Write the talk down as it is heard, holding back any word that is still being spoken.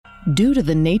Due to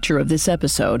the nature of this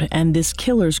episode and this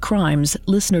killer's crimes,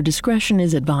 listener discretion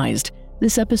is advised.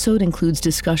 This episode includes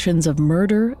discussions of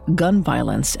murder, gun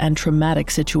violence, and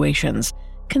traumatic situations.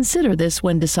 Consider this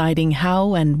when deciding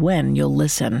how and when you'll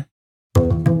listen.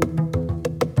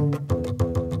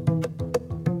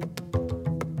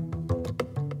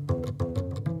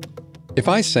 If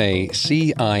I say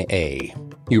CIA,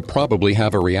 you probably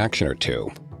have a reaction or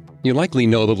two. You likely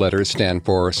know the letters stand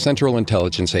for Central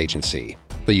Intelligence Agency,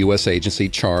 the U.S. agency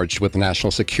charged with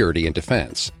national security and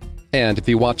defense. And if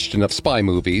you watched enough spy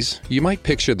movies, you might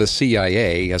picture the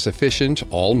CIA as efficient,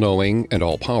 all-knowing, and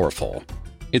all-powerful.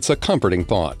 It's a comforting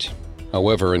thought.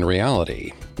 However, in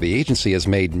reality, the agency has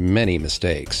made many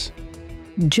mistakes.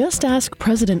 Just ask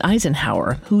President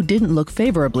Eisenhower, who didn't look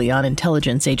favorably on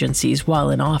intelligence agencies while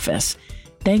in office.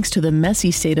 Thanks to the messy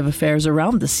state of affairs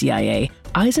around the CIA,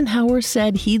 Eisenhower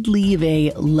said he'd leave a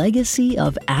legacy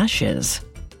of ashes.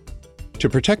 To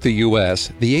protect the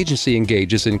U.S., the agency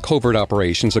engages in covert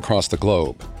operations across the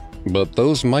globe. But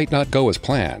those might not go as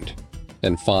planned.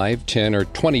 And 5, 10, or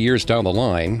 20 years down the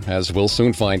line, as we'll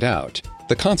soon find out,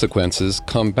 the consequences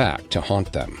come back to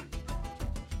haunt them.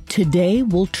 Today,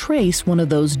 we'll trace one of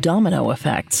those domino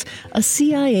effects, a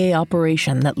CIA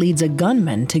operation that leads a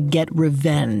gunman to get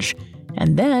revenge,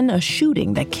 and then a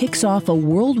shooting that kicks off a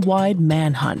worldwide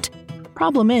manhunt.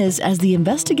 Problem is, as the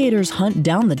investigators hunt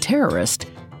down the terrorist,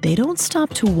 they don't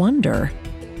stop to wonder,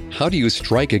 how do you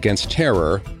strike against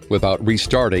terror without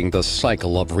restarting the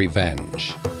cycle of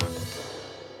revenge?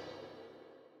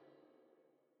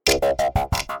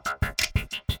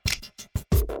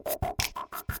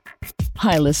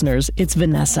 Hi listeners, it's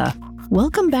Vanessa.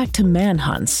 Welcome back to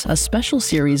Manhunts, a special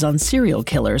series on serial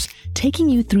killers, taking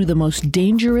you through the most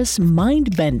dangerous,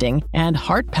 mind-bending, and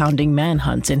heart-pounding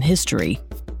manhunts in history.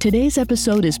 Today's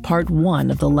episode is part 1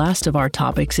 of the last of our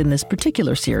topics in this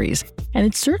particular series, and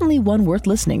it's certainly one worth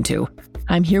listening to.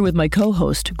 I'm here with my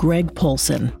co-host, Greg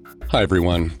Polson. Hi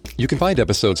everyone. You can find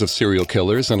episodes of Serial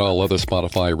Killers and all other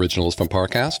Spotify originals from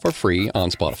Parcast for free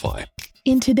on Spotify.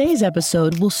 In today's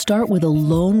episode, we'll start with a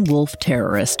lone wolf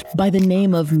terrorist by the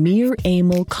name of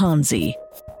Aimal Kansi.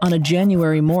 On a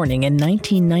January morning in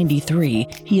 1993,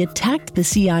 he attacked the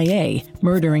CIA,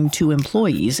 murdering 2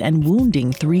 employees and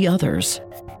wounding 3 others.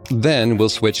 Then we'll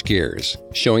switch gears,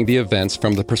 showing the events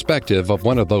from the perspective of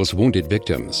one of those wounded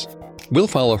victims. We'll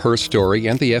follow her story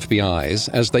and the FBI's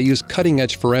as they use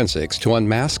cutting-edge forensics to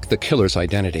unmask the killer's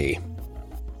identity.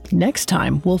 Next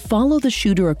time, we'll follow the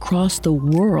shooter across the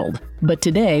world, but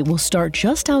today we'll start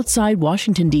just outside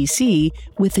Washington, D.C.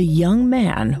 with a young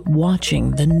man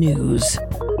watching the news.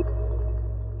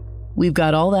 We've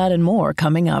got all that and more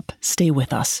coming up. Stay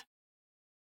with us.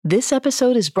 This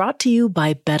episode is brought to you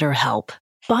by BetterHelp.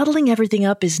 Bottling everything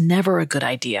up is never a good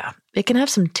idea. It can have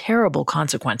some terrible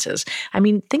consequences. I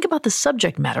mean, think about the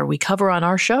subject matter we cover on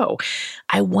our show.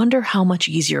 I wonder how much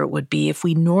easier it would be if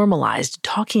we normalized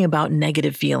talking about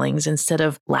negative feelings instead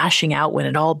of lashing out when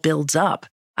it all builds up.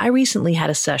 I recently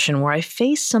had a session where I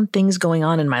faced some things going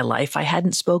on in my life I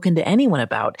hadn't spoken to anyone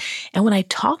about, and when I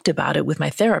talked about it with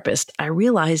my therapist, I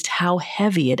realized how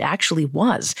heavy it actually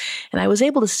was, and I was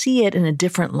able to see it in a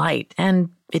different light,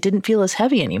 and it didn't feel as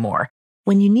heavy anymore.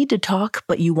 When you need to talk,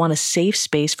 but you want a safe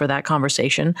space for that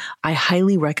conversation, I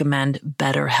highly recommend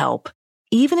BetterHelp.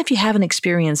 Even if you haven't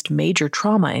experienced major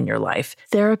trauma in your life,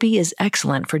 therapy is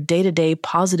excellent for day-to-day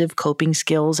positive coping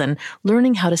skills and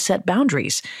learning how to set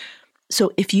boundaries.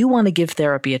 So if you want to give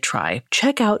therapy a try,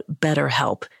 check out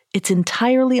BetterHelp. It's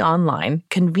entirely online,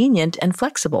 convenient, and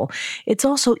flexible. It's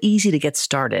also easy to get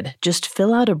started. Just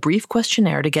fill out a brief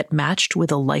questionnaire to get matched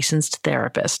with a licensed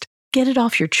therapist. Get it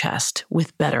off your chest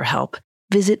with BetterHelp.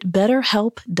 Visit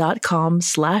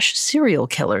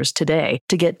betterhelp.com/serialkillers today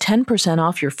to get 10%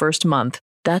 off your first month.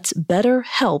 That's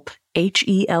BetterHelp,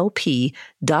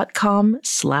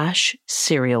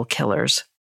 HELP.com/serialkillers.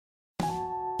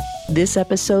 This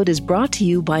episode is brought to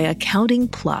you by Accounting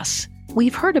Plus.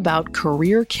 We've heard about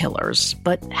career killers,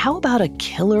 but how about a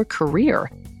killer career?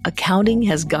 Accounting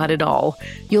has got it all.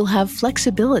 You'll have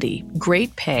flexibility,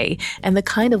 great pay, and the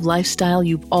kind of lifestyle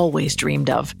you've always dreamed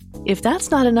of. If that's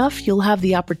not enough, you'll have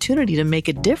the opportunity to make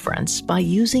a difference by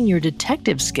using your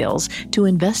detective skills to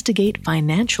investigate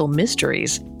financial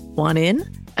mysteries. Want in?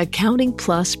 Accounting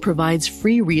Plus provides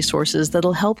free resources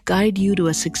that'll help guide you to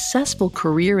a successful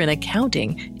career in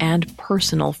accounting and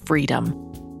personal freedom.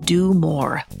 Do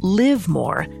more. Live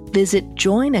more. Visit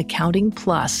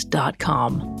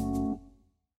joinaccountingplus.com.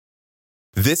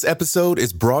 This episode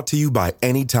is brought to you by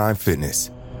Anytime Fitness.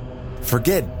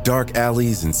 Forget dark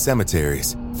alleys and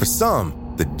cemeteries. For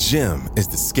some, the gym is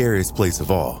the scariest place of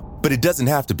all. But it doesn't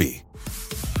have to be.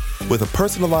 With a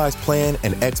personalized plan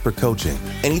and expert coaching,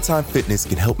 Anytime Fitness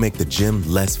can help make the gym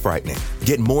less frightening.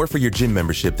 Get more for your gym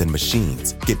membership than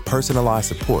machines. Get personalized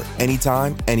support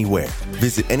anytime, anywhere.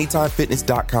 Visit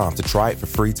AnytimeFitness.com to try it for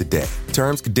free today.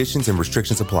 Terms, conditions, and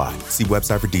restrictions apply. See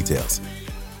website for details.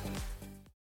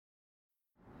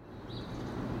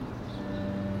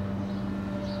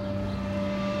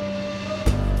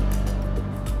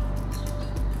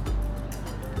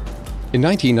 In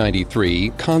 1993,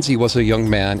 Kansi was a young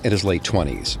man in his late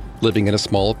 20s, living in a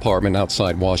small apartment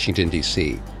outside Washington,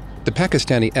 D.C. The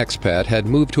Pakistani expat had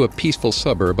moved to a peaceful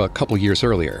suburb a couple years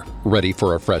earlier, ready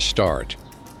for a fresh start.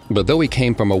 But though he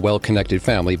came from a well-connected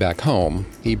family back home,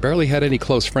 he barely had any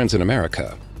close friends in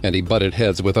America, and he butted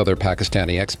heads with other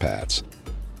Pakistani expats.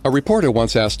 A reporter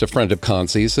once asked a friend of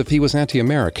Kansi's if he was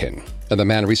anti-American, and the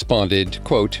man responded,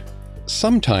 quote,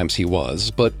 "Sometimes he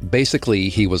was, but basically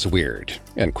he was weird,"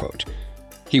 end quote.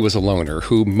 He was a loner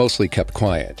who mostly kept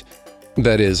quiet.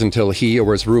 That is, until he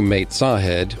or his roommate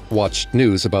Zahed watched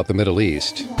news about the Middle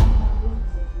East.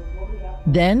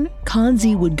 Then,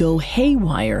 Kansi would go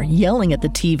haywire, yelling at the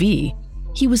TV.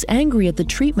 He was angry at the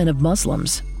treatment of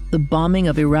Muslims, the bombing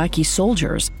of Iraqi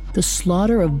soldiers, the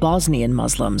slaughter of Bosnian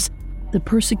Muslims, the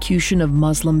persecution of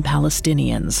Muslim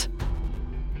Palestinians.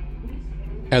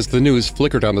 As the news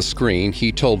flickered on the screen,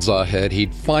 he told Zahed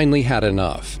he'd finally had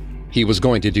enough. He was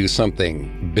going to do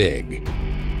something big.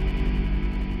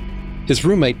 His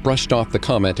roommate brushed off the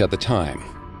comment at the time.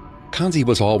 Kansi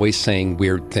was always saying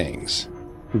weird things.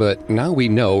 But now we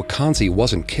know Kansi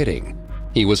wasn't kidding.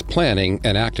 He was planning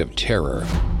an act of terror.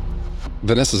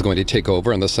 Vanessa's going to take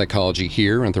over on the psychology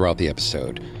here and throughout the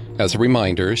episode. As a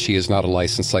reminder, she is not a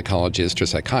licensed psychologist or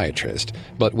psychiatrist,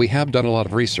 but we have done a lot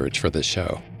of research for this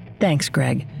show. Thanks,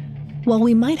 Greg. While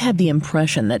we might have the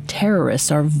impression that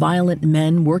terrorists are violent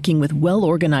men working with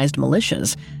well-organized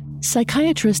militias,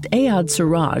 psychiatrist Ayad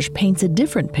Siraj paints a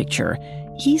different picture.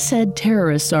 He said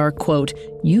terrorists are, quote,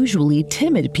 usually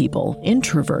timid people,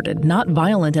 introverted, not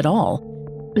violent at all.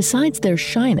 Besides their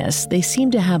shyness, they seem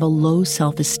to have a low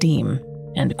self-esteem,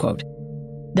 end quote.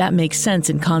 That makes sense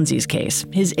in Kansi's case.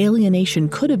 His alienation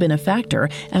could have been a factor,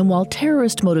 and while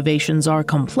terrorist motivations are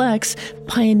complex,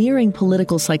 pioneering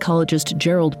political psychologist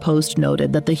Gerald Post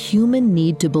noted that the human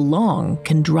need to belong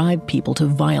can drive people to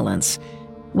violence.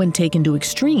 When taken to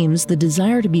extremes, the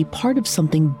desire to be part of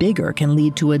something bigger can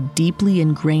lead to a deeply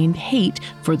ingrained hate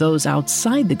for those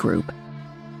outside the group.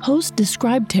 Post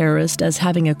described terrorists as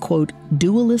having a, quote,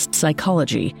 dualist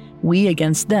psychology, we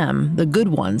against them, the good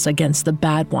ones against the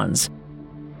bad ones.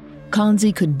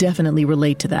 Kansi could definitely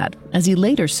relate to that. As he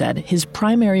later said, his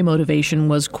primary motivation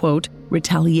was, quote,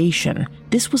 retaliation.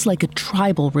 This was like a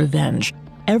tribal revenge.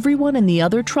 Everyone in the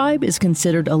other tribe is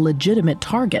considered a legitimate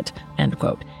target, end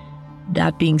quote.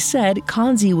 That being said,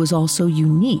 Kansi was also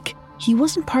unique. He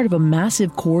wasn't part of a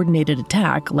massive coordinated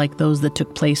attack like those that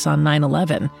took place on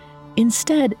 9/11.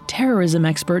 Instead, terrorism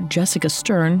expert Jessica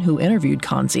Stern, who interviewed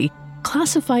Kansi,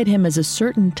 classified him as a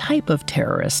certain type of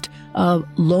terrorist, a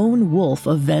lone wolf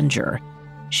avenger.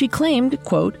 She claimed,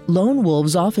 quote, lone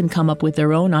wolves often come up with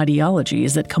their own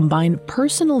ideologies that combine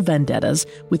personal vendettas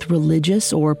with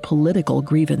religious or political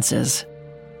grievances.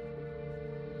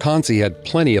 Kansi had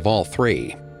plenty of all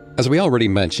three. As we already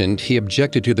mentioned, he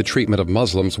objected to the treatment of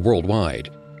Muslims worldwide,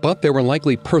 but there were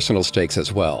likely personal stakes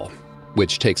as well,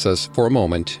 which takes us for a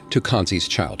moment to Kansi's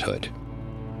childhood.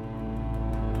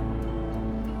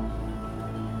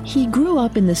 He grew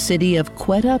up in the city of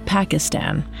Quetta,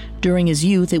 Pakistan. During his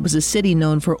youth, it was a city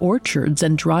known for orchards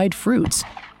and dried fruits.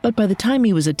 But by the time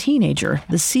he was a teenager,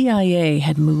 the CIA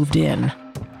had moved in.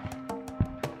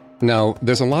 Now,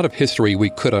 there's a lot of history we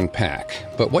could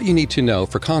unpack, but what you need to know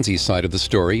for Kansi's side of the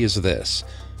story is this.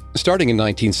 Starting in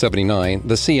 1979,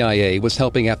 the CIA was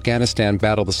helping Afghanistan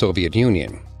battle the Soviet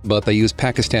Union, but they used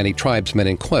Pakistani tribesmen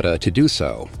in Quetta to do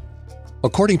so.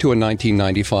 According to a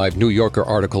 1995 New Yorker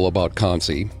article about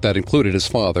Kansi that included his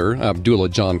father, Abdullah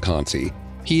John Kansi,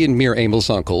 he and Mir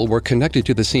Aimal's uncle were connected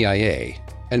to the CIA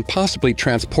and possibly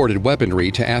transported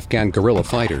weaponry to Afghan guerrilla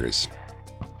fighters.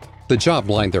 The job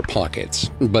lined their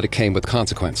pockets, but it came with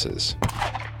consequences.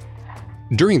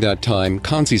 During that time,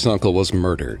 Kansi's uncle was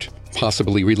murdered,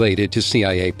 possibly related to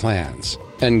CIA plans,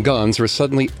 and guns were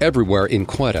suddenly everywhere in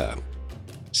Quetta.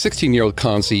 16-year-old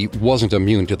Kansi wasn't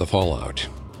immune to the fallout.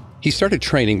 He started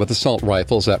training with assault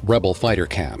rifles at rebel fighter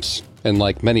camps, and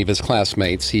like many of his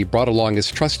classmates, he brought along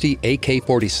his trusty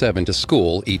AK-47 to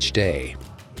school each day.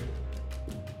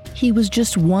 He was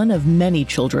just one of many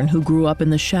children who grew up in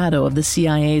the shadow of the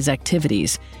CIA's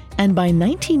activities, and by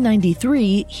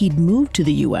 1993, he'd moved to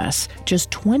the U.S., just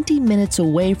 20 minutes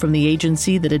away from the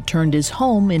agency that had turned his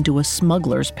home into a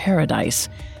smuggler's paradise.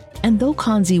 And though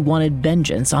Kansi wanted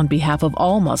vengeance on behalf of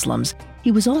all Muslims,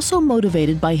 he was also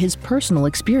motivated by his personal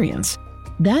experience.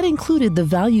 That included the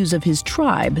values of his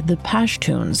tribe, the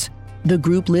Pashtuns. The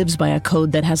group lives by a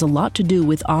code that has a lot to do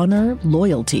with honor,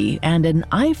 loyalty, and an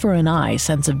eye for an eye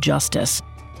sense of justice.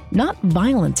 Not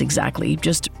violence exactly,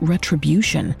 just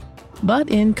retribution. But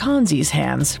in Kansi's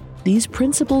hands, these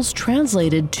principles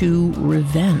translated to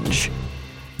revenge.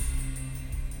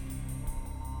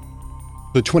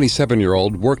 The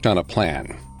 27-year-old worked on a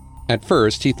plan. At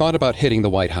first, he thought about hitting the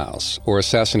White House or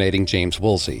assassinating James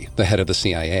Woolsey, the head of the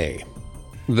CIA.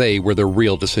 They were the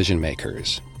real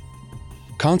decision-makers.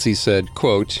 Kansi said,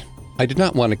 quote, "I did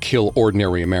not want to kill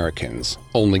ordinary Americans,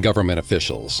 only government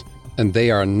officials, and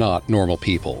they are not normal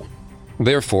people.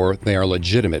 Therefore, they are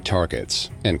legitimate targets,"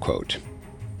 end quote.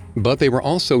 But they were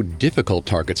also difficult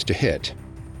targets to hit.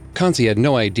 Kansi had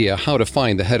no idea how to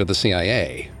find the head of the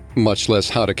CIA, much less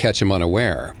how to catch him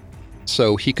unaware.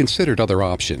 So he considered other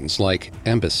options like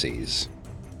embassies.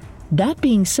 That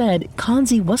being said,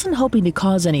 Kansi wasn't hoping to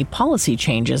cause any policy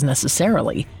changes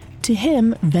necessarily. To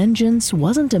him, vengeance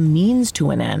wasn't a means to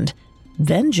an end.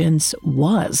 Vengeance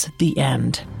was the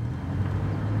end.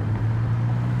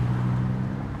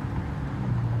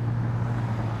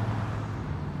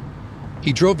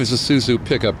 He drove his Isuzu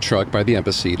pickup truck by the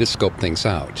embassy to scope things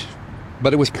out.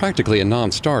 But it was practically a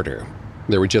non-starter.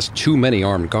 There were just too many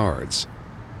armed guards.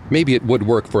 Maybe it would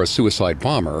work for a suicide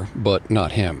bomber, but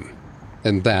not him.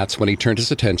 And that's when he turned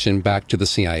his attention back to the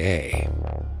CIA.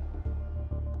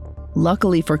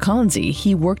 Luckily for Kansi,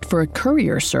 he worked for a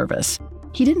courier service.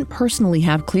 He didn't personally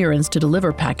have clearance to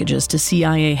deliver packages to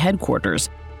CIA headquarters,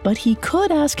 but he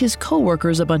could ask his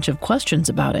coworkers a bunch of questions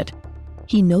about it.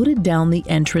 He noted down the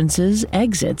entrances,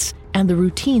 exits, and the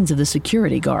routines of the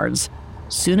security guards.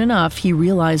 Soon enough, he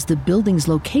realized the building's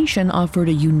location offered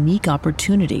a unique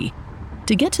opportunity.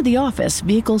 To get to the office,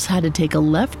 vehicles had to take a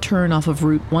left turn off of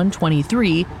Route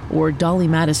 123 or Dolly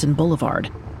Madison Boulevard.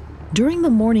 During the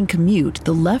morning commute,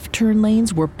 the left turn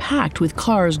lanes were packed with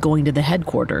cars going to the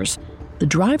headquarters. The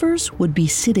drivers would be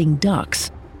sitting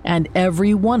ducks, and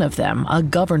every one of them a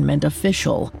government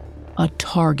official, a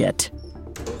target.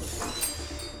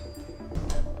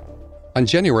 On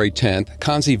January 10th,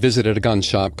 Kansi visited a gun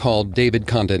shop called David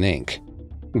Condon Inc.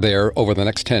 There, over the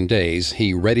next 10 days,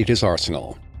 he readied his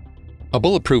arsenal. A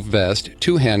bulletproof vest,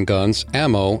 2 handguns,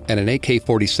 ammo, and an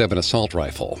AK-47 assault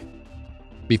rifle.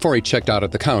 Before he checked out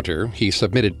at the counter, he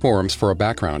submitted forms for a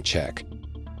background check.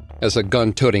 As a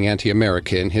gun-toting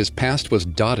anti-American, his past was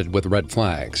dotted with red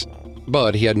flags.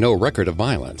 But he had no record of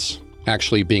violence.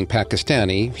 Actually, being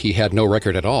Pakistani, he had no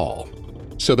record at all.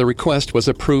 So the request was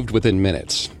approved within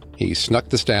minutes. He snuck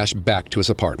the stash back to his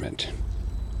apartment.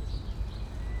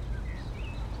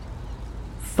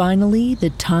 Finally,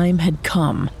 the time had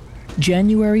come.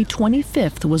 January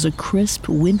 25th was a crisp,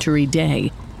 wintry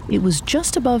day. It was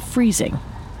just above freezing,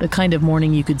 the kind of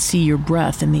morning you could see your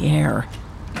breath in the air.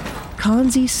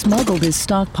 Kansi smuggled his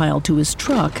stockpile to his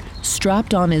truck,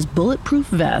 strapped on his bulletproof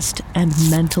vest, and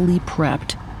mentally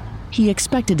prepped. He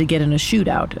expected to get in a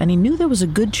shootout, and he knew there was a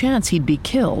good chance he'd be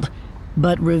killed.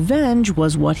 But revenge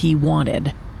was what he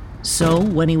wanted. So,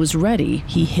 when he was ready,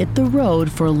 he hit the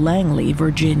road for Langley,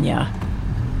 Virginia.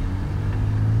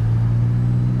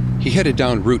 He headed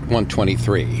down Route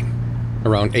 123.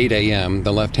 Around 8 a.m.,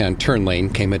 the left-hand turn lane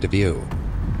came into view.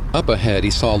 Up ahead, he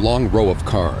saw a long row of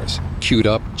cars, queued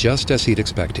up just as he'd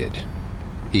expected.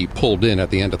 He pulled in at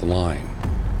the end of the line.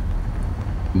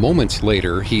 Moments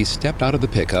later, he stepped out of the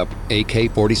pickup,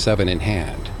 AK-47 in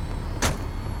hand.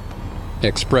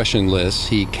 Expressionless,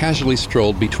 he casually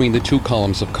strolled between the 2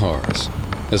 columns of cars,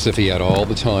 as if he had all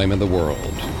the time in the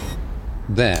world.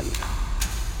 Then,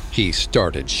 he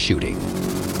started shooting.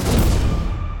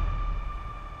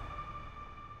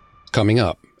 Coming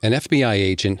up, an FBI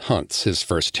agent hunts his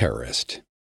first terrorist.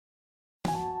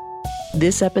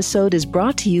 This episode is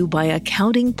brought to you by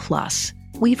Accounting Plus.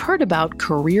 We've heard about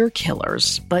career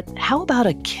killers, but how about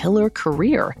a killer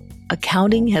career?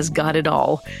 Accounting has got it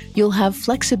all. You'll have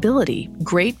flexibility,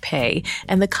 great pay,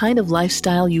 and the kind of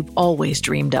lifestyle you've always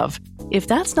dreamed of. If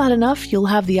that's not enough, you'll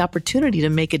have the opportunity to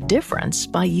make a difference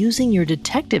by using your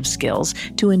detective skills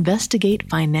to investigate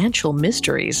financial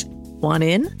mysteries. Want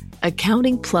in?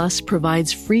 Accounting Plus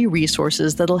provides free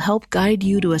resources that'll help guide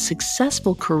you to a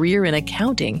successful career in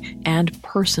accounting and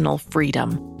personal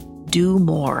freedom. Do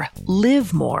more.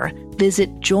 Live more. Visit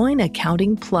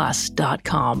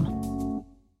joinaccountingplus.com.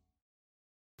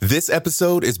 This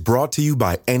episode is brought to you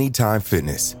by Anytime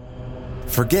Fitness.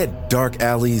 Forget dark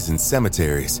alleys and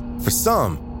cemeteries. For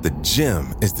some, the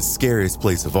gym is the scariest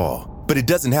place of all. But it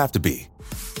doesn't have to be.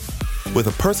 With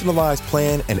a personalized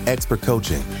plan and expert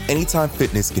coaching, Anytime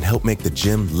Fitness can help make the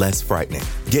gym less frightening.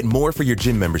 Get more for your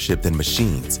gym membership than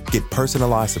machines. Get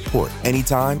personalized support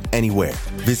anytime, anywhere.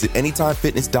 Visit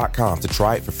AnytimeFitness.com to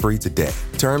try it for free today.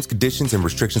 Terms, conditions, and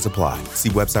restrictions apply. See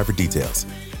website for details.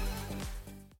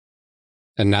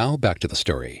 And now back to the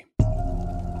story.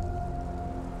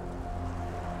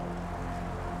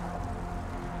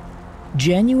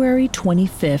 January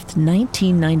 25th,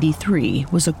 1993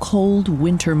 was a cold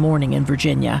winter morning in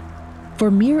Virginia. For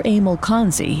Mir Aimal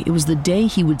Kansi, it was the day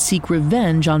he would seek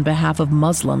revenge on behalf of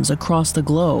Muslims across the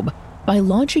globe by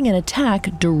launching an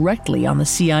attack directly on the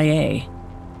CIA.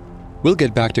 We'll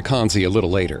get back to Kansi a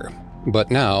little later, but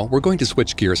now we're going to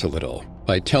switch gears a little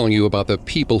by telling you about the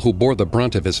people who bore the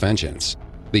brunt of his vengeance,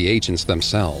 the agents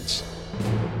themselves.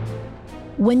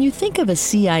 When you think of a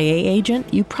CIA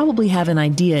agent, you probably have an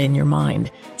idea in your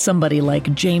mind. Somebody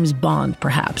like James Bond,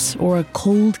 perhaps, or a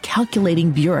cold,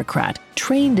 calculating bureaucrat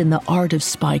trained in the art of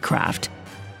spycraft.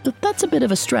 But that's a bit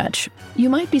of a stretch. You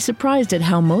might be surprised at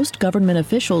how most government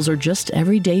officials are just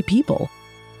everyday people.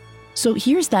 So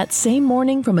here's that same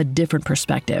morning from a different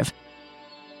perspective.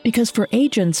 Because for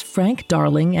agents Frank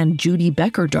Darling and Judy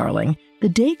Becker Darling, the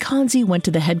day Kansi went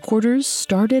to the headquarters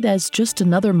started as just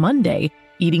another Monday,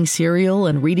 eating cereal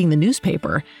and reading the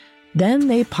newspaper. Then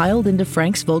they piled into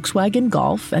Frank's Volkswagen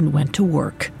Golf and went to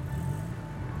work.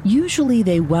 Usually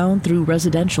they wound through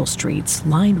residential streets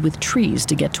lined with trees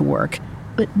to get to work,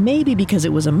 but maybe because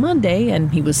it was a Monday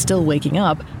and he was still waking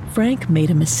up, Frank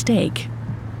made a mistake.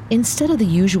 Instead of the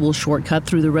usual shortcut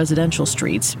through the residential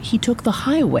streets, he took the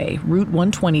highway, Route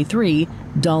 123,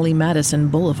 Dolly Madison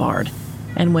Boulevard.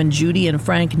 And when Judy and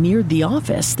Frank neared the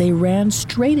office, they ran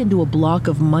straight into a block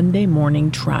of Monday morning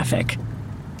traffic.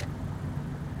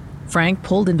 Frank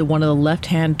pulled into one of the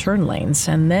left-hand turn lanes,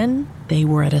 and then they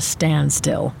were at a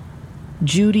standstill.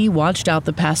 Judy watched out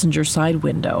the passenger side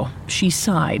window. She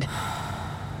sighed.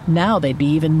 Now they'd be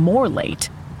even more late.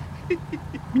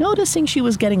 Noticing she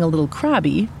was getting a little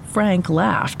crabby, Frank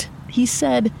laughed. He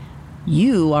said,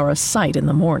 "You are a sight in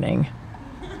the morning."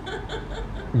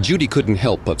 Judy couldn't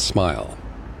help but smile.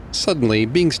 Suddenly,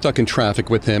 being stuck in traffic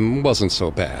with him wasn't so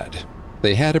bad.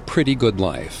 They had a pretty good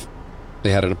life.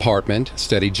 They had an apartment,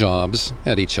 steady jobs,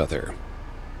 and each other.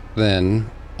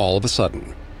 Then, all of a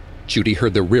sudden, Judy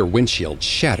heard the rear windshield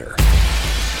shatter.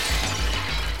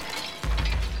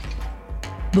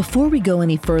 Before we go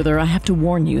any further, I have to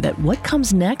warn you that what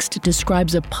comes next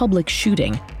describes a public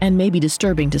shooting and may be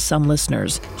disturbing to some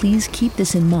listeners. Please keep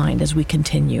this in mind as we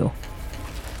continue.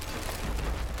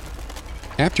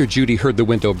 After Judy heard the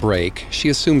window break, she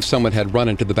assumed someone had run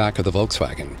into the back of the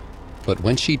Volkswagen. But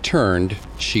when she turned,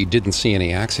 she didn't see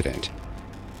any accident.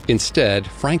 Instead,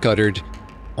 Frank uttered,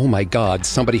 "Oh my God,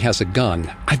 somebody has a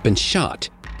gun. I've been shot."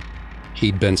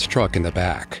 He'd been struck in the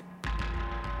back.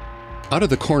 Out of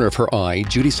the corner of her eye,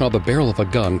 Judy saw the barrel of a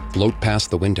gun float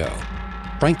past the window.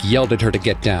 Frank yelled at her to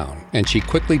get down, and she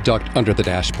quickly ducked under the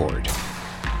dashboard.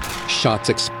 Shots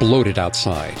exploded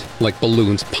outside, like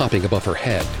balloons popping above her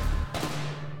head.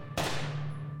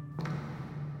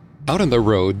 Out on the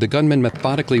road, the gunman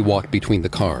methodically walked between the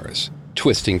cars,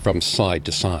 twisting from side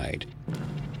to side.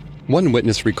 One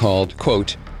witness recalled,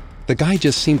 quote, "The guy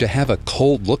just seemed to have a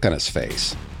cold look on his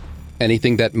face.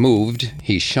 Anything that moved,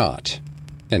 he shot,"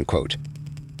 end quote.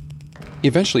 He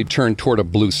eventually turned toward a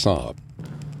blue Saab.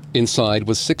 Inside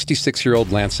was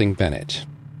 66-year-old Lansing Bennett.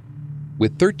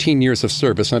 With 13 years of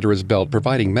service under his belt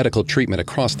providing medical treatment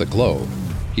across the globe,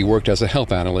 he worked as a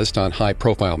health analyst on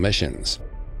high-profile missions.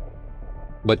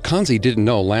 But Kansi didn't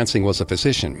know Lansing was a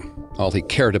physician. All he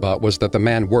cared about was that the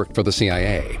man worked for the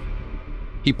CIA.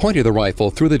 He pointed the rifle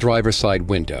through the driver's side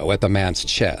window at the man's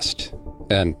chest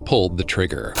and pulled the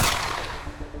trigger.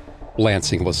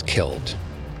 Lansing was killed,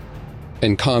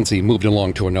 and Kansi moved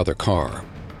along to another car.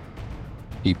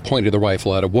 He pointed the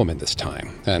rifle at a woman this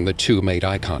time, and the two made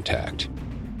eye contact.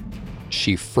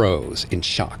 She froze in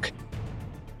shock.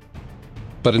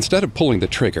 But instead of pulling the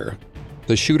trigger,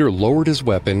 the shooter lowered his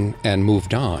weapon and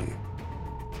moved on.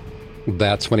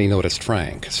 That's when he noticed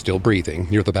Frank, still breathing,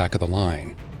 near the back of the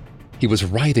line. He was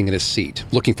writhing in his seat,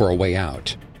 looking for a way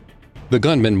out. The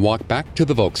gunman walked back to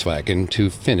the Volkswagen to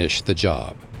finish the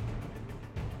job.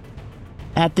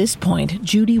 At this point,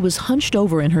 Judy was hunched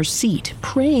over in her seat,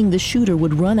 praying the shooter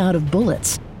would run out of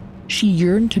bullets. She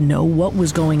yearned to know what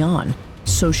was going on,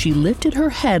 so she lifted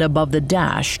her head above the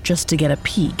dash just to get a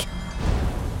peek.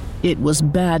 It was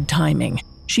bad timing.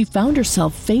 She found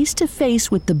herself face to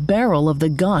face with the barrel of the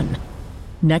gun.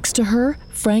 Next to her,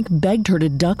 Frank begged her to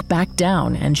duck back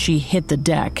down, and she hit the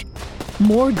deck.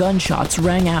 More gunshots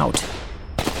rang out.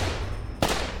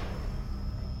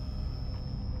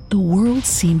 The world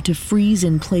seemed to freeze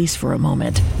in place for a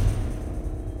moment.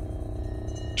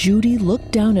 Judy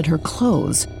looked down at her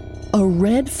clothes. A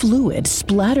red fluid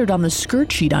splattered on the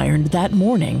skirt she'd ironed that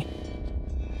morning.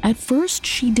 At first,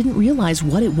 she didn't realize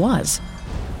what it was.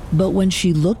 But when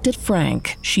she looked at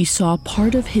Frank, she saw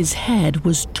part of his head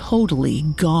was totally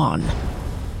gone.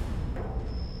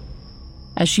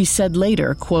 As she said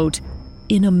later, quote,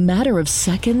 "In a matter of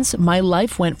seconds, my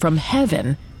life went from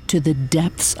heaven to the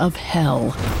depths of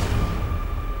hell."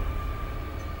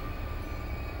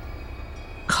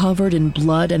 Covered in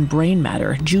blood and brain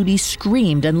matter, Judy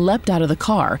screamed and leapt out of the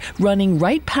car, running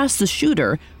right past the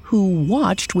shooter, who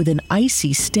watched with an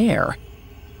icy stare.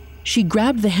 She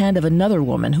grabbed the hand of another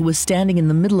woman who was standing in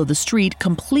the middle of the street,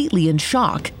 completely in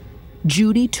shock.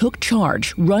 Judy took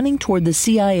charge, running toward the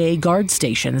CIA guard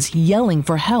stations, yelling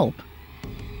for help.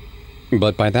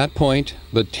 But by that point,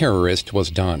 the terrorist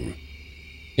was done.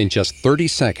 In just 30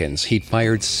 seconds, he'd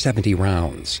fired 70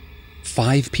 rounds.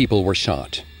 5 people were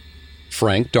shot.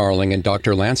 Frank Darling and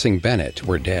Dr. Lansing Bennett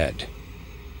were dead.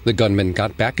 The gunman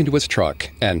got back into his truck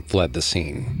and fled the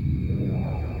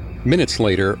scene. Minutes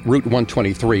later, Route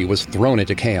 123 was thrown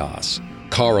into chaos.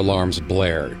 Car alarms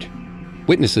blared.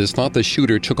 Witnesses thought the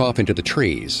shooter took off into the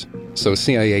trees, so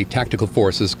CIA tactical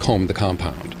forces combed the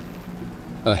compound.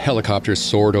 A helicopter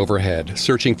soared overhead,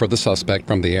 searching for the suspect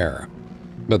from the air.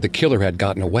 But the killer had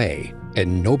gotten away,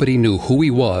 and nobody knew who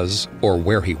he was or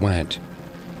where he went.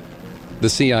 The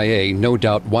CIA no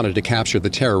doubt wanted to capture the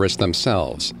terrorists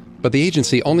themselves, but the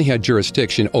agency only had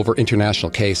jurisdiction over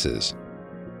international cases.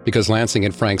 Because Lansing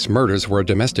and Frank's murders were a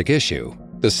domestic issue,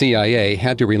 the CIA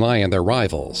had to rely on their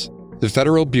rivals, the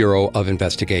Federal Bureau of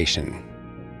Investigation.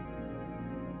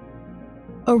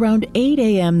 Around 8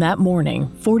 a.m. that morning,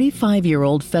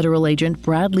 45-year-old federal agent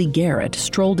Bradley Garrett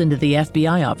strolled into the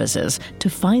FBI offices to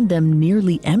find them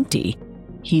nearly empty.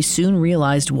 He soon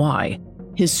realized why.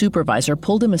 His supervisor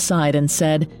pulled him aside and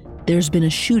said, "There's been a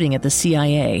shooting at the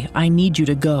CIA. I need you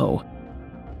to go."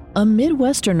 A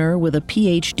Midwesterner with a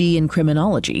PhD in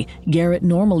criminology, Garrett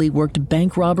normally worked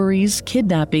bank robberies,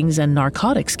 kidnappings, and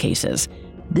narcotics cases.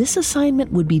 This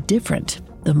assignment would be different,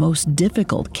 the most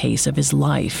difficult case of his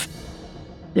life.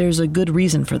 There's a good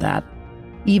reason for that.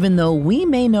 Even though we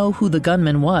may know who the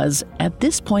gunman was, at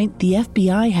this point the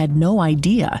FBI had no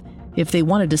idea. If they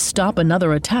wanted to stop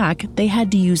another attack, they had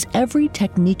to use every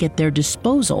technique at their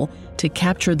disposal to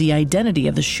capture the identity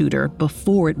of the shooter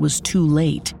before it was too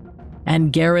late.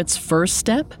 And Garrett's first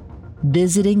step?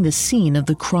 Visiting the scene of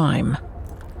the crime.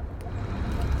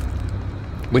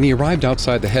 When he arrived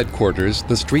outside the headquarters,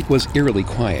 the street was eerily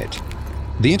quiet.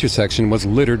 The intersection was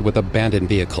littered with abandoned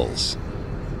vehicles.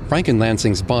 Frank and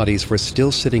Lansing's bodies were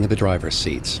still sitting in the driver's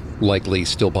seats, likely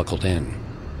still buckled in.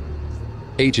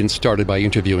 Agents started by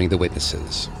interviewing the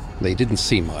witnesses. They didn't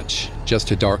see much,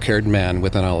 just a dark-haired man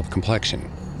with an olive complexion.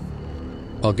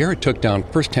 While Garrett took down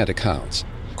first-hand accounts,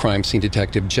 crime scene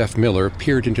detective Jeff Miller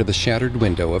peered into the shattered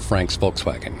window of Frank's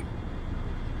Volkswagen.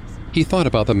 He thought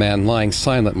about the man lying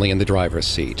silently in the driver's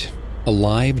seat,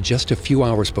 alive just a few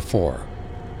hours before.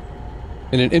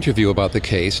 In an interview about the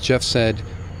case, Jeff said,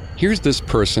 "Here's this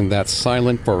person that's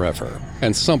silent forever,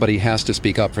 and somebody has to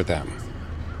speak up for them.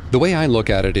 The way I look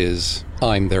at it is,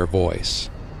 I'm their voice."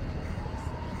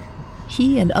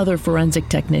 He and other forensic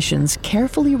technicians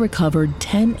carefully recovered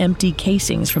 10 empty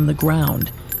casings from the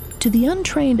ground. To the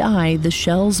untrained eye, the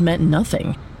shells meant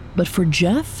nothing, but for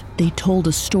Jeff, they told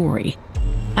a story.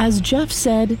 As Jeff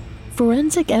said,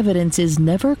 forensic evidence is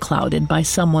never clouded by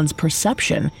someone's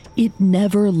perception. It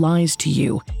never lies to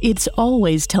you. It's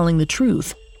always telling the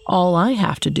truth. All I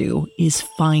have to do is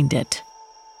find it.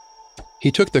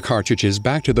 He took the cartridges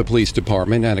back to the police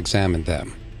department and examined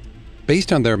them.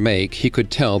 Based on their make, he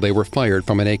could tell they were fired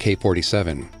from an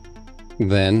AK-47.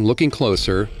 Then, looking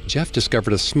closer, Jeff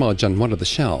discovered a smudge on one of the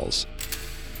shells.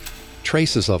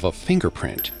 Traces of a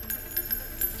fingerprint.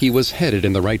 He was headed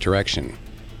in the right direction.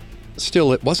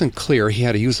 Still, it wasn't clear he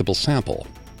had a usable sample.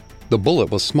 The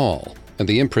bullet was small, and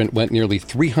the imprint went nearly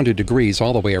 300 degrees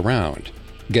all the way around.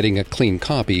 Getting a clean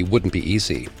copy wouldn't be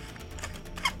easy.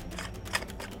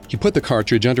 He put the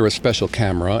cartridge under a special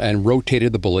camera and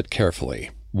rotated the bullet carefully,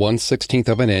 1/16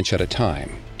 of an inch at a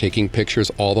time, taking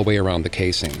pictures all the way around the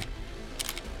casing.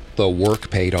 The work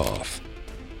paid off.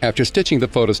 After stitching the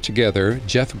photos together,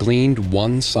 Jeff gleaned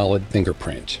one solid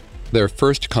fingerprint, their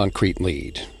first concrete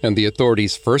lead, and the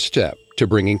authorities' first step to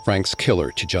bringing Frank's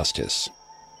killer to justice.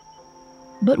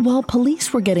 But while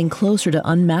police were getting closer to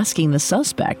unmasking the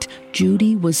suspect,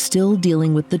 Judy was still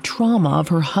dealing with the trauma of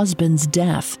her husband's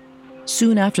death.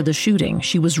 Soon after the shooting,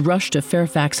 she was rushed to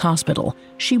Fairfax Hospital.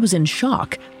 She was in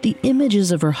shock. The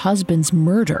images of her husband's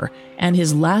murder and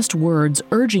his last words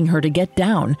urging her to get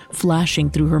down flashing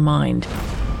through her mind.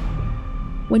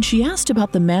 When she asked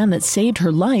about the man that saved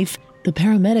her life, the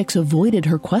paramedics avoided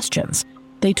her questions.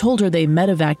 They told her they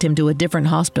medevaced him to a different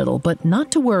hospital, but not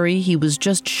to worry, he was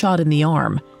just shot in the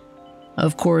arm.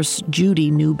 Of course, Judy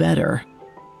knew better.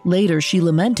 Later, she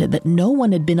lamented that no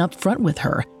one had been upfront with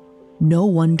her. No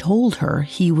one told her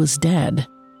he was dead.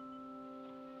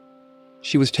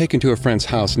 She was taken to a friend's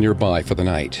house nearby for the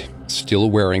night, still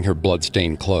wearing her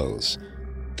blood-stained clothes.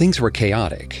 Things were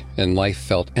chaotic, and life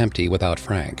felt empty without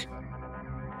Frank.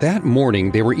 That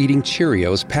morning, they were eating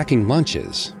Cheerios, packing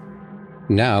lunches.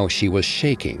 Now she was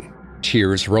shaking,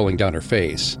 tears rolling down her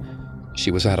face. She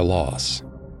was at a loss.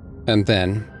 And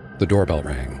then, the doorbell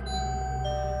rang.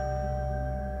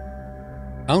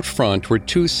 Out front were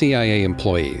 2 CIA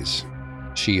employees.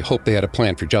 She hoped they had a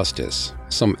plan for justice,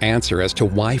 some answer as to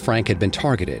why Frank had been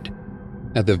targeted.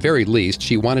 At the very least,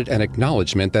 she wanted an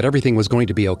acknowledgement that everything was going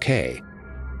to be okay.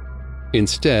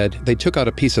 Instead, they took out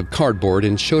a piece of cardboard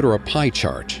and showed her a pie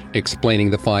chart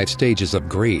explaining the 5 stages of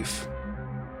grief.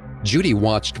 Judy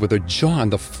watched with her jaw on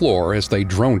the floor as they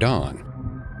droned on.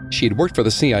 She had worked for the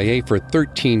CIA for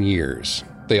 13 years.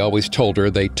 They always told her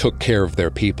they took care of their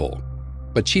people.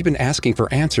 But she'd been asking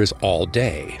for answers all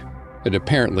day, and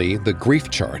apparently the grief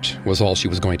chart was all she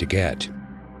was going to get.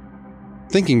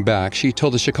 Thinking back, she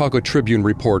told a Chicago Tribune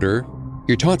reporter,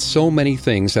 "You're taught so many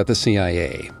things at the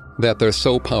CIA, that they're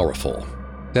so powerful,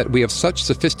 that we have such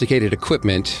sophisticated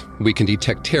equipment, we can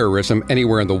detect terrorism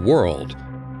anywhere in the world.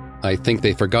 I think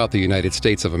they forgot the United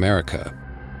States of America."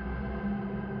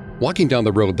 Walking down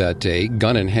the road that day,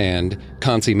 gun in hand,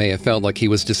 Kansi may have felt like he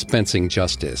was dispensing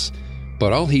justice,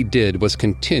 but all he did was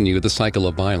continue the cycle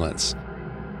of violence.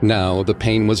 Now the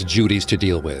pain was Judy's to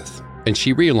deal with, and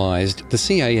she realized the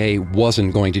CIA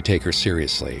wasn't going to take her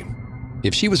seriously.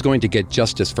 If she was going to get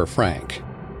justice for Frank,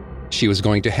 she was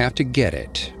going to have to get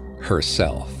it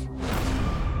herself.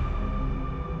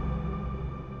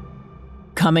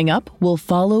 Coming up, we'll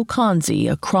follow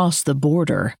Kansi across the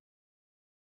border.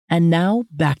 And now,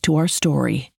 back to our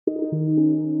story.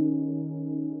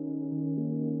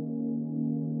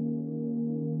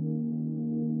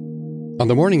 On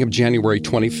the morning of January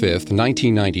 25th,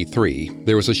 1993,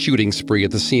 there was a shooting spree at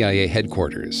the CIA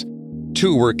headquarters.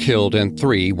 2 were killed and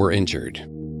 3 were injured.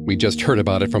 We just heard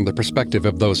about it from the perspective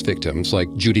of those victims,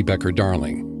 like Judy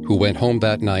Becker-Darling, who went home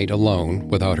that night alone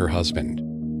without her husband.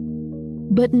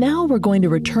 But now we're going to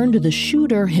return to the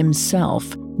shooter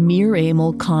himself, Mir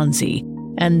Aimal Kansi,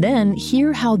 and then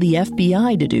hear how the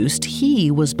FBI deduced he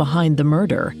was behind the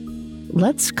murder.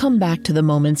 Let's come back to the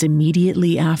moments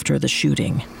immediately after the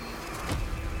shooting.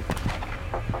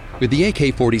 With the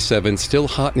AK-47 still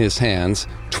hot in his hands,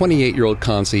 28-year-old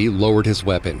Kansi lowered his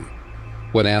weapon.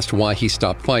 When asked why he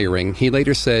stopped firing, he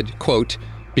later said, quote,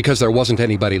 "Because there wasn't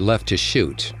anybody left to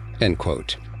shoot," end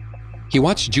quote. He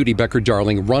watched Judy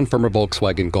Becker-Darling run from her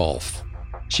Volkswagen Golf.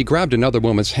 She grabbed another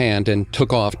woman's hand and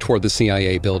took off toward the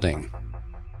CIA building.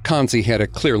 Kansi had a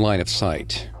clear line of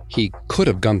sight. He could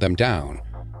have gunned them down,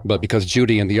 but because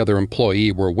Judy and the other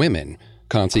employee were women,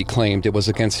 Kansi claimed it was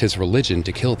against his religion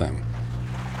to kill them.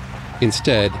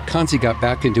 Instead, Kansi got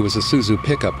back into his Isuzu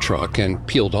pickup truck and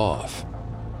peeled off.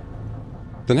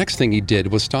 The next thing he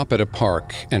did was stop at a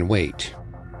park and wait.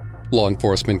 Law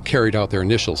enforcement carried out their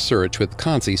initial search with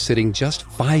Kansi sitting just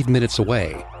 5 minutes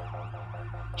away.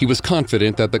 He was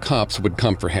confident that the cops would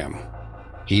come for him.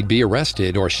 He'd be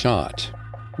arrested or shot.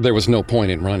 There was no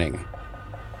point in running.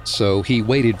 So he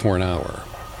waited for an hour.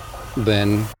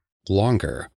 Then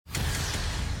longer.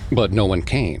 But no one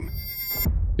came.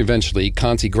 Eventually,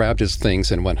 Kansi grabbed his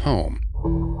things and went home.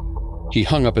 He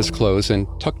hung up his clothes and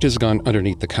tucked his gun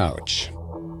underneath the couch.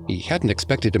 He hadn't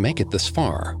expected to make it this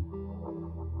far.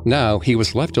 Now he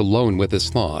was left alone with his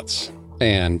thoughts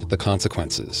and the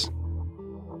consequences.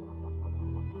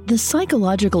 The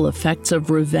psychological effects of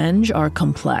revenge are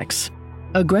complex.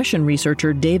 Aggression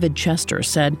researcher David Chester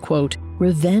said, quote,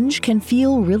 "Revenge can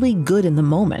feel really good in the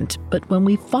moment, but when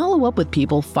we follow up with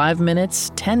people 5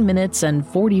 minutes, 10 minutes, and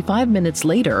 45 minutes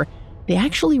later, they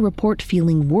actually report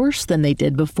feeling worse than they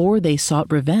did before they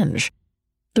sought revenge."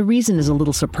 The reason is a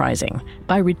little surprising.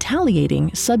 By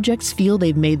retaliating, subjects feel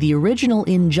they've made the original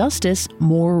injustice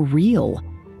more real.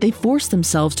 They force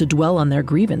themselves to dwell on their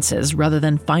grievances rather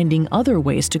than finding other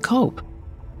ways to cope.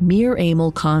 Mir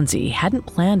Aimal Kansi hadn't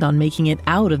planned on making it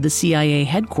out of the CIA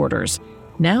headquarters.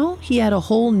 Now he had a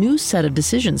whole new set of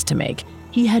decisions to make.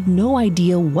 He had no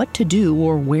idea what to do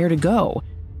or where to go.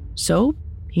 So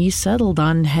he settled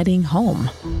on heading home.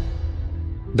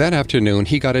 That afternoon,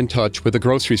 he got in touch with the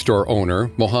grocery store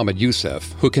owner, Mohammed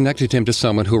Youssef, who connected him to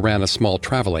someone who ran a small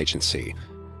travel agency.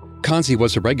 Kansi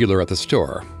was a regular at the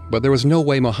store, but there was no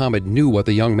way Mohammed knew what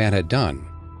the young man had done.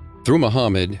 Through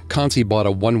Mohammed, Kansi bought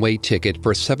a one-way ticket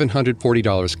for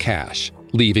 $740 cash,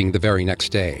 leaving the very next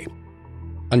day.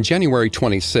 On January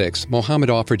 26, Mohammed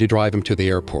offered to drive him to the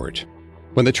airport.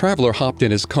 When the traveler hopped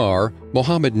in his car,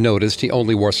 Mohammed noticed he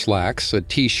only wore slacks, a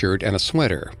t-shirt, and a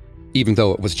sweater, even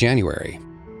though it was January.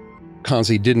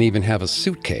 Kansi didn't even have a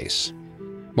suitcase.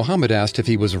 Mohammed asked if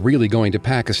he was really going to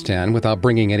Pakistan without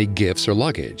bringing any gifts or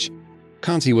luggage.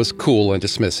 Kansi was cool and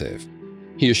dismissive.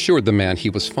 He assured the man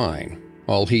he was fine.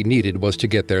 All he needed was to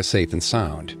get there safe and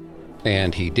sound.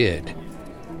 And he did.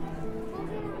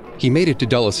 He made it to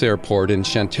Dulles Airport in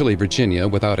Chantilly, Virginia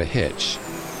without a hitch.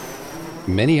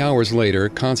 Many hours later,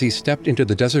 Kansi stepped into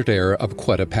the desert air of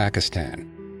Quetta,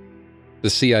 Pakistan.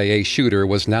 The CIA shooter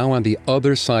was now on the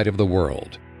other side of the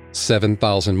world,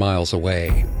 7,000 miles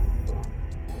away.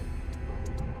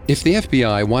 If the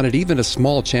FBI wanted even a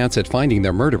small chance at finding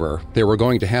their murderer, they were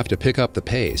going to have to pick up the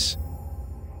pace.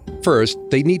 First,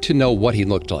 they'd need to know what he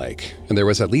looked like, and there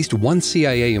was at least one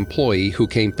CIA employee who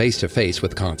came face-to-face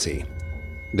with Kansi.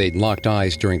 They'd locked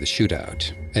eyes during the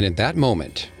shootout, and in that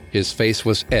moment, his face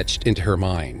was etched into her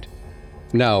mind.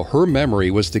 Now, her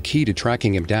memory was the key to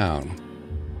tracking him down.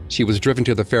 She was driven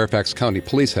to the Fairfax County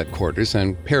Police Headquarters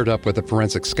and paired up with a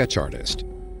forensic sketch artist.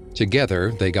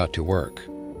 Together, they got to work.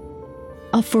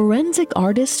 A forensic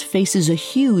artist faces a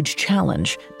huge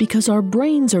challenge because our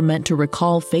brains are meant to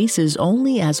recall faces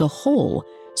only as a whole,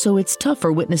 so it's tough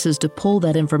for witnesses to pull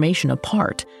that information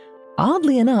apart.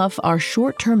 Oddly enough, our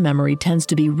short-term memory tends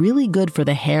to be really good for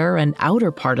the hair and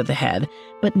outer part of the head,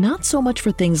 but not so much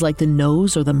for things like the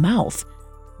nose or the mouth.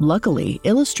 Luckily,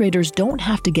 illustrators don't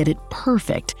have to get it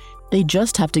perfect. They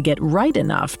just have to get right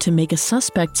enough to make a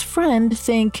suspect's friend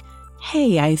think,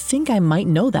 "Hey, I think I might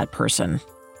know that person."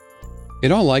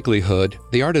 In all likelihood,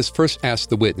 the artist first asked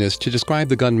the witness to describe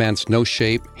the gunman's nose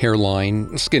shape,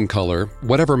 hairline, skin color,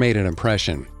 whatever made an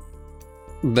impression.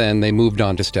 Then they moved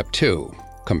on to step 2,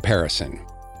 comparison.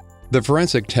 The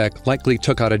forensic tech likely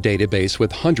took out a database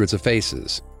with hundreds of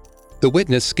faces. The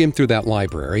witness skimmed through that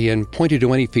library and pointed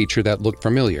to any feature that looked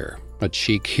familiar, a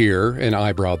cheek here, an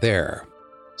eyebrow there.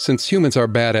 Since humans are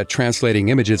bad at translating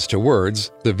images to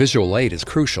words, the visual aid is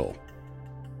crucial.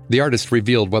 The artist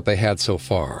revealed what they had so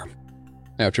far.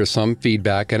 After some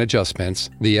feedback and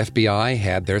adjustments, the FBI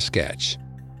had their sketch.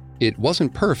 It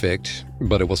wasn't perfect,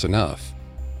 but it was enough.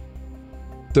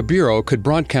 The Bureau could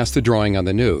broadcast the drawing on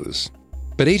the news,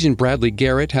 but Agent Bradley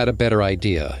Garrett had a better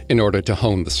idea in order to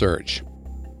hone the search.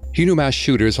 He knew mass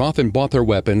shooters often bought their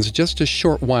weapons just a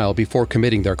short while before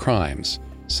committing their crimes,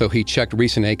 so he checked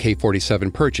recent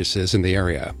AK-47 purchases in the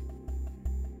area.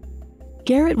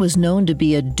 Garrett was known to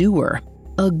be a doer,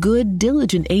 a good,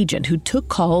 diligent agent who took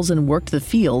calls and worked the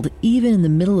field even in the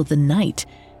middle of the night,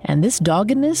 and this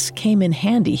doggedness came in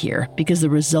handy here because the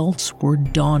results were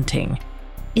daunting.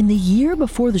 In the year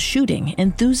before the shooting,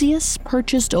 enthusiasts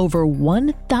purchased over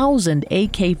 1,000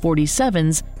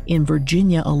 AK-47s in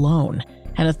Virginia alone,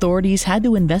 and authorities had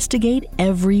to investigate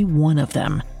every one of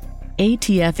them.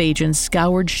 ATF agents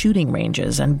scoured shooting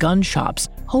ranges and gun shops,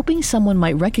 hoping someone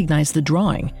might recognize the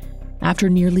drawing. After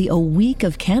nearly a week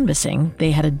of canvassing,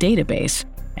 they had a database,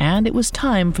 and it was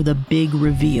time for the big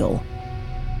reveal.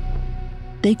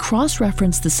 They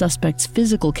cross-referenced the suspect's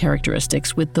physical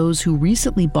characteristics with those who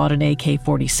recently bought an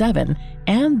AK-47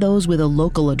 and those with a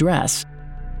local address.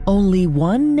 Only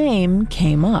one name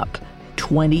came up: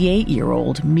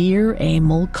 28-year-old Mir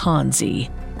Aimal Kansi.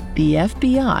 The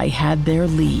FBI had their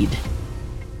lead.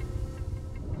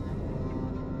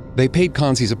 They paid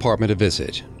Kansi's apartment a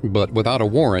visit, but without a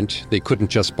warrant, they couldn't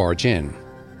just barge in.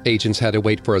 Agents had to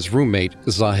wait for his roommate,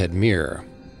 Zahed Mir.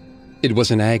 It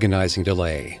was an agonizing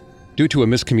delay. Due to a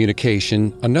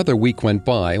miscommunication, another week went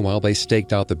by while they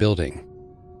staked out the building.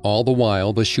 All the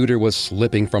while, the shooter was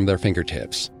slipping from their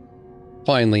fingertips.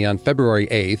 Finally, on February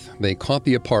 8th, they caught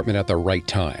the apartment at the right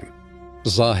time.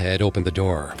 Zahed opened the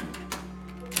door.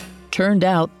 Turned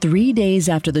out, 3 days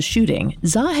after the shooting,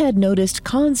 Zahed noticed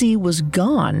Kansi was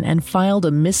gone and filed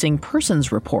a missing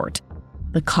persons report.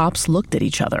 The cops looked at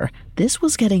each other. This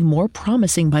was getting more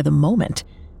promising by the moment.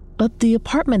 But the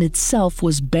apartment itself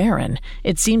was barren.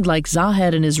 It seemed like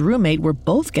Zahed and his roommate were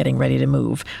both getting ready to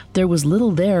move. There was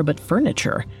little there but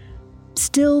furniture.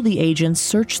 Still, the agents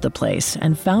searched the place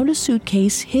and found a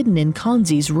suitcase hidden in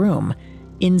Kansi's room.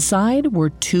 Inside were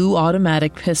 2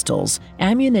 automatic pistols,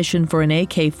 ammunition for an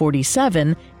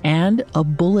AK-47, and a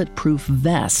bulletproof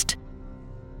vest.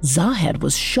 Zahed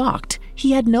was shocked.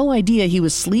 He had no idea he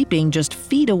was sleeping just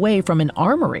feet away from an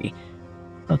armory.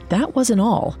 But that wasn't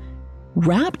all.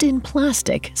 Wrapped in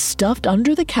plastic, stuffed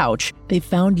under the couch, they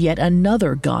found yet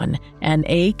another gun, an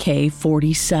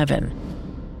AK-47.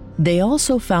 They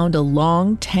also found a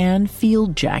long, tan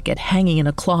field jacket hanging in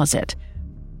a closet.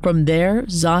 From there,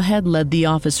 Zahed led the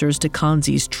officers to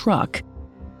Kansi's truck.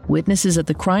 Witnesses at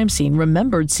the crime scene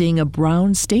remembered seeing a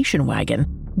brown station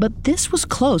wagon, but this was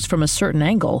close from a certain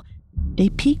angle. They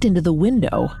peeked into the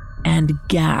window and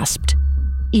gasped.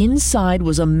 Inside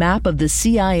was a map of the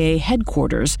CIA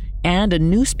headquarters and a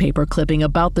newspaper clipping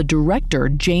about the director,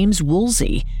 James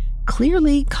Woolsey.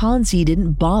 Clearly, Kansi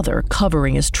didn't bother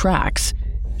covering his tracks.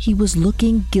 He was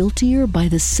looking guiltier by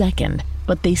the second,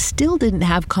 but they still didn't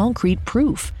have concrete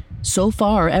proof. So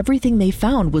far, everything they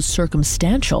found was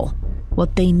circumstantial.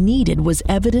 What they needed was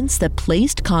evidence that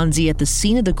placed Kansi at the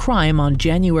scene of the crime on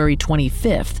January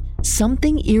 25th,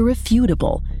 something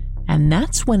irrefutable. And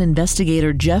that's when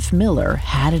investigator Jeff Miller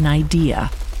had an idea.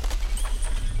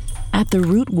 At the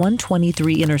Route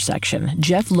 123 intersection,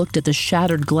 Jeff looked at the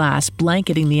shattered glass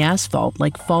blanketing the asphalt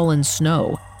like fallen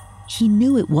snow. He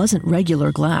knew it wasn't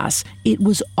regular glass, it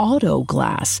was auto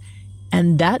glass.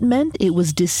 And that meant it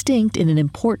was distinct in an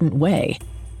important way.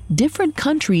 Different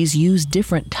countries use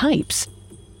different types.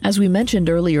 As we mentioned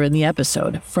earlier in the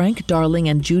episode, Frank Darling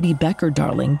and Judy Becker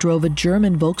Darling drove a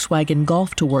German Volkswagen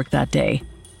Golf to work that day.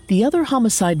 The other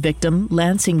homicide victim,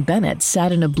 Lansing Bennett,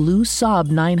 sat in a blue Saab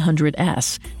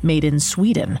 900S, made in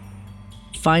Sweden.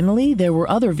 Finally, there were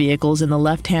other vehicles in the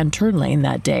left-hand turn lane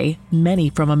that day, many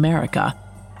from America.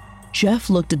 Jeff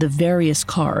looked at the various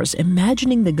cars,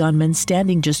 imagining the gunman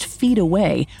standing just feet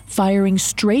away, firing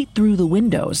straight through the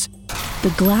windows.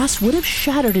 The glass would have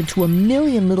shattered into a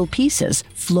million little pieces,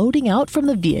 floating out from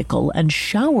the vehicle and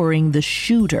showering the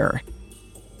shooter.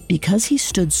 Because he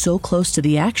stood so close to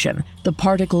the action, the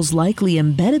particles likely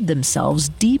embedded themselves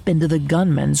deep into the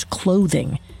gunman's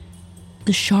clothing.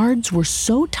 The shards were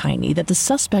so tiny that the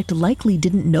suspect likely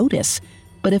didn't notice.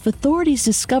 But if authorities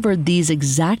discovered these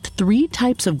exact 3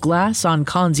 types of glass on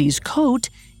Kansi's coat,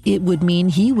 it would mean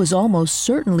he was almost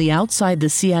certainly outside the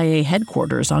CIA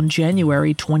headquarters on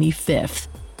January 25th.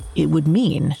 It would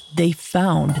mean they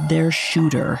found their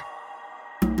shooter.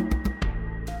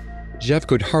 Jeff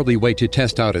could hardly wait to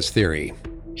test out his theory.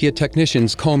 He had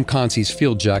technicians comb Kansi's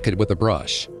field jacket with a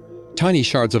brush. Tiny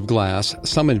shards of glass,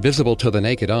 some invisible to the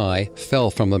naked eye, fell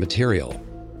from the material.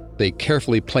 They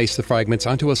carefully placed the fragments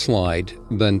onto a slide,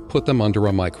 then put them under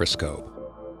a microscope.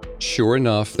 Sure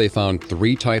enough, they found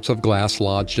 3 types of glass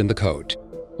lodged in the coat: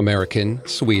 American,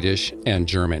 Swedish, and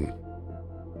German.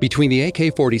 Between the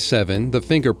AK-47, the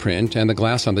fingerprint, and the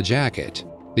glass on the jacket,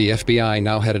 the FBI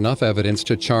now had enough evidence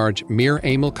to charge Mir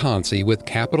Aimal Kansi with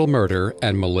capital murder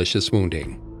and malicious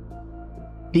wounding.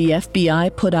 The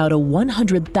FBI put out a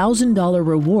 $100,000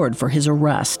 reward for his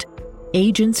arrest.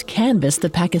 Agents canvassed the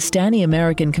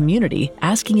Pakistani-American community,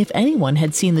 asking if anyone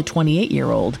had seen the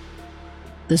 28-year-old.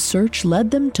 The search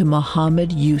led them to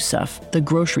Muhammad Yusuf, the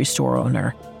grocery store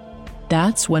owner.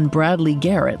 That's when Bradley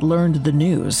Garrett learned the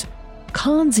news.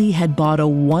 Kansi had bought a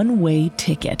one-way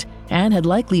ticket and had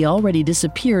likely already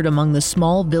disappeared among the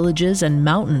small villages and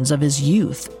mountains of his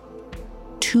youth.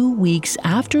 2 weeks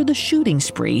after the shooting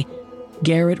spree,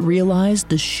 Garrett realized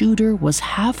the shooter was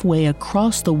halfway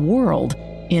across the world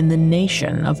in the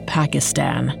nation of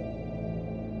Pakistan.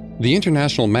 The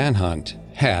international manhunt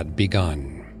had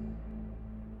begun.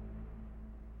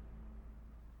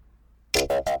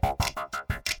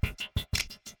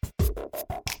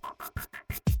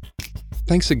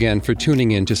 Thanks again for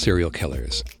tuning in to Serial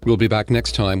Killers. We'll be back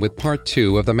next time with part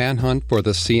 2 of the manhunt for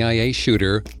the CIA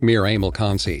shooter Mir Aimal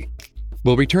Kansi.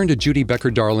 We'll return to Judy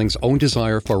Becker Darling's own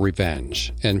desire for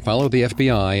revenge and follow the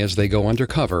FBI as they go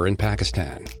undercover in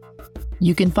Pakistan.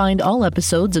 You can find all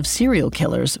episodes of Serial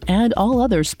Killers and all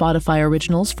other Spotify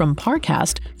originals from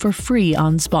Parcast for free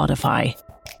on Spotify.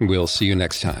 We'll see you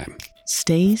next time.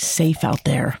 Stay safe out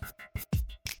there.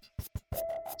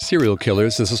 Serial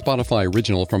Killers is a Spotify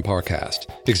original from Parcast,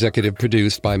 executive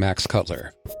produced by Max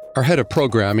Cutler. Our head of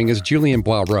programming is Julian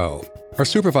Boireau. Our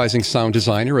supervising sound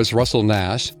designer is Russell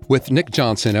Nash, with Nick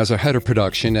Johnson as our head of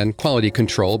production and quality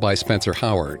control by Spencer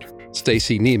Howard.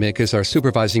 Stacy Nemec is our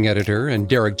supervising editor, and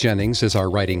Derek Jennings is our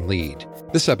writing lead.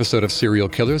 This episode of Serial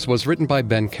Killers was written by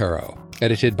Ben Caro,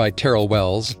 edited by Terrell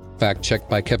Wells, fact-checked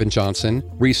by Kevin Johnson,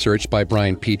 researched by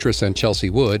Brian Petrus and Chelsea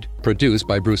Wood, produced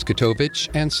by Bruce Katovich,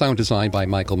 and sound designed by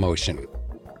Michael Motion.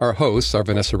 Our hosts are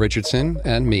Vanessa Richardson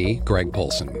and me, Greg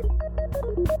Polson.